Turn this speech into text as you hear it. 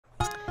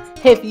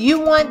If you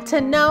want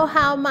to know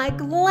how my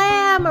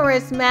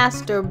glamorous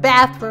master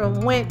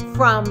bathroom went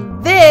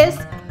from this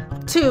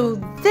to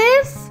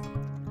this,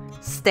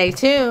 stay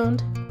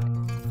tuned.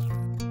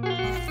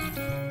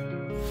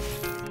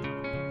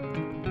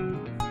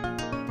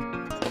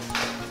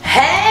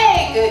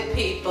 Hey, good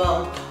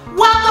people.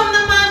 Welcome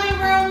to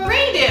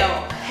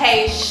MommyRoomREDO,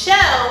 a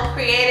show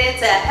created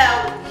to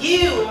help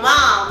you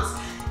moms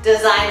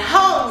design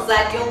homes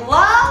that you'll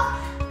love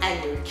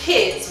and your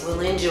kids will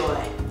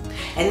enjoy.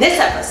 In this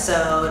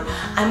episode,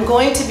 I'm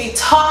going to be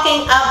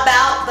talking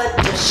about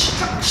the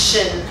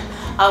destruction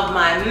of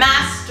my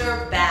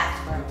master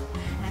bathroom.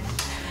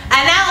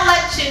 And I'll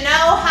let you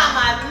know how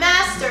my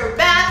master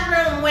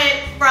bathroom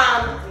went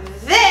from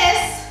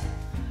this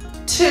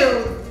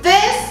to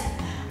this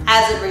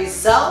as a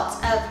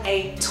result of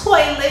a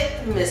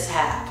toilet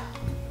mishap.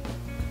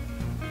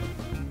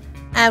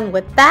 And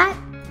with that,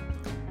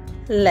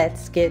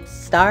 let's get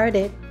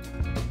started.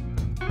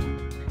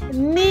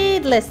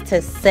 Needless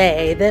to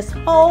say, this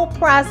whole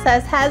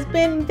process has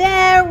been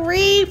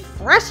very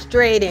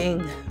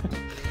frustrating.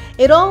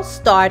 It all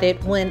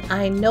started when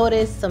I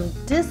noticed some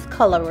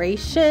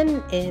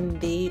discoloration in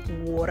the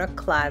water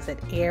closet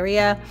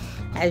area.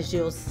 As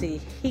you'll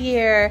see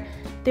here,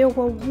 there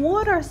were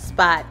water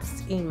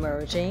spots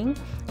emerging,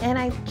 and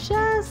I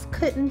just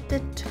couldn't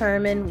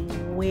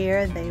determine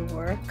where they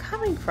were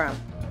coming from.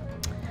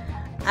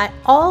 I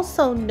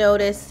also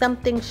noticed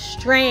something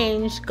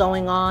strange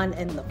going on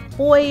in the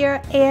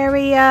foyer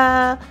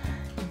area.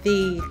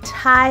 The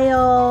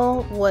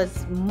tile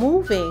was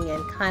moving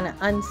and kind of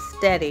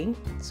unsteady,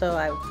 so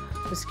I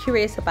was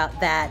curious about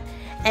that.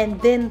 And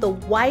then the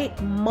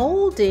white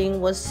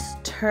molding was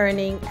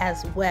turning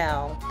as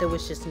well. There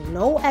was just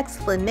no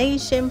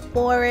explanation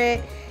for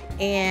it,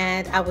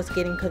 and I was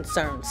getting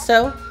concerned.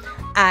 So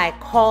I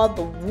called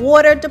the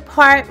water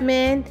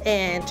department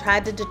and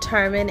tried to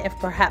determine if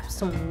perhaps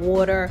some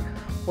water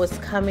was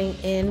coming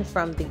in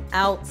from the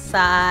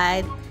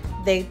outside.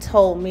 They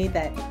told me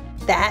that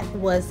that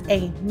was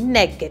a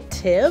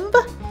negative.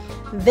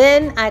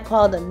 Then I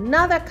called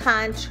another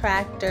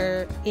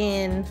contractor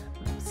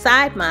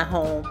inside my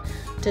home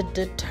to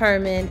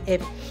determine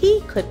if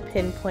he could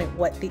pinpoint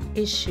what the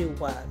issue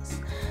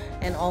was.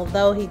 And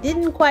although he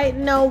didn't quite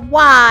know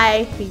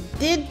why, he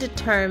did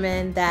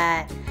determine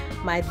that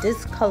my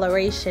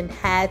discoloration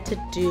had to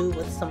do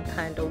with some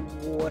kind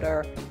of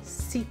water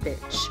seepage.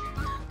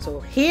 So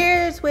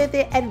here's where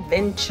the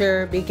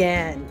adventure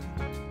began.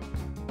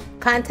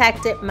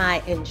 Contacted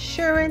my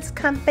insurance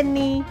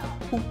company,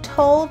 who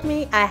told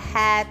me I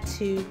had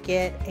to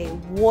get a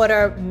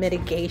water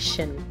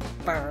mitigation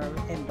firm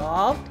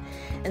involved.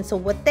 And so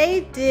what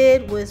they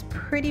did was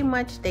pretty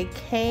much they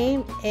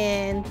came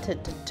in to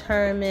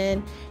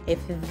determine if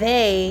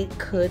they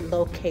could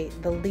locate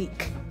the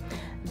leak.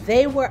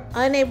 They were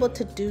unable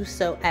to do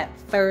so at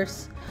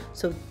first,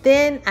 so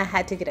then I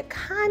had to get a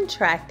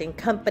contracting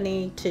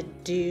company to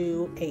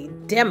do a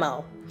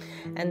demo.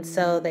 And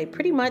so they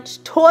pretty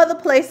much tore the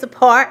place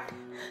apart,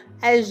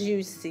 as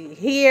you see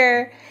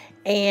here.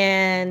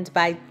 And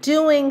by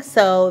doing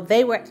so,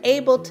 they were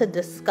able to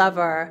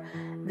discover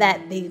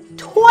that the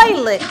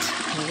toilet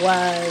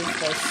was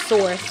the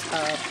source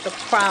of the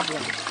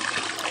problem.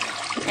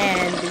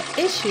 And the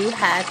issue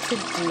had to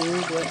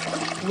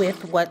do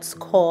with what's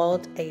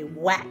called a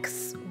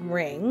wax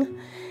ring.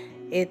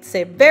 It's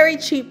a very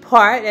cheap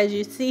part. As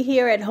you see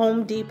here at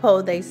Home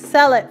Depot, they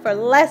sell it for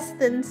less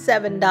than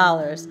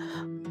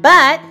 $7.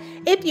 But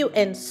if you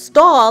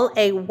install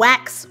a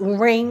wax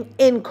ring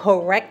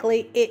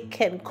incorrectly, it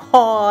can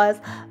cause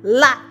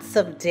lots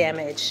of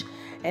damage.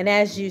 And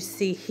as you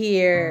see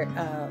here,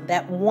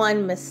 that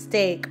one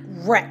mistake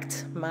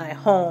wrecked my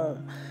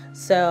home.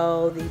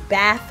 So the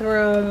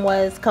bathroom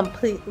was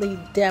completely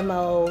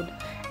demoed,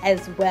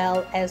 as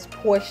well as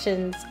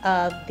portions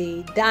of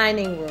the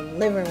dining room,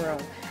 living room,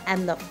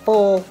 and the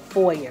full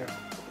foyer.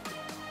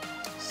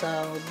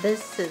 So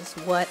this is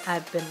what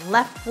I've been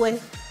left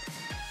with.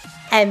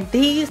 And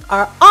these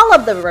are all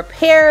of the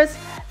repairs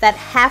that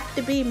have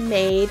to be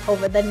made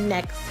over the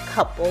next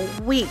couple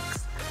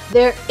weeks.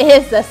 There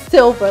is a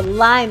silver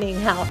lining,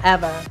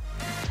 however.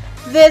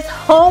 This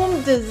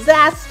home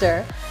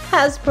disaster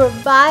has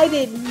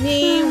provided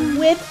me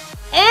with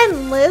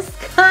endless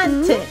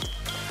content.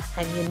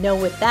 And you know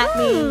what that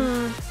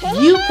means?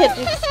 You can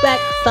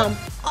expect some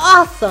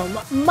awesome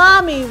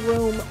Mommy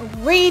Room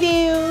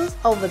redos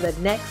over the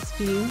next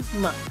few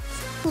months.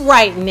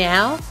 Right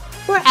now,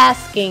 we're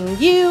asking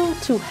you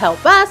to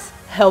help us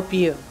help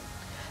you.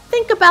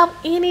 Think about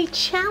any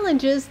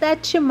challenges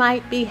that you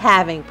might be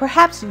having.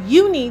 Perhaps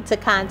you need to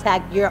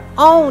contact your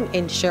own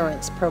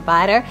insurance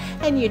provider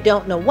and you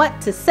don't know what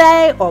to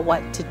say or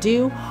what to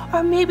do,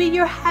 or maybe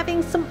you're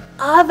having some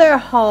other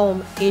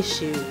home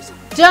issues.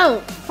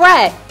 Don't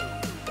fret.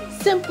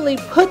 Simply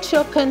put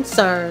your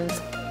concerns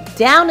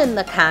down in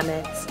the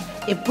comments.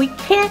 If we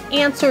can't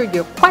answer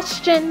your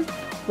question,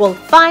 we'll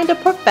find a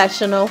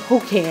professional who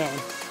can.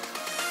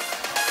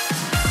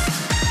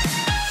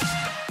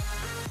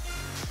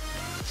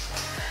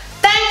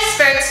 Thanks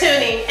for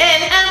tuning in,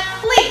 and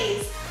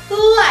please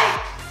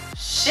like,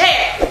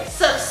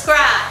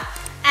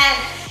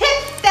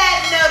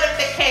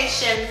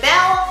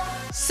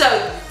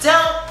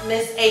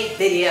 miss a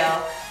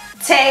video.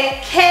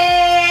 Take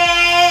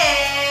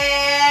care.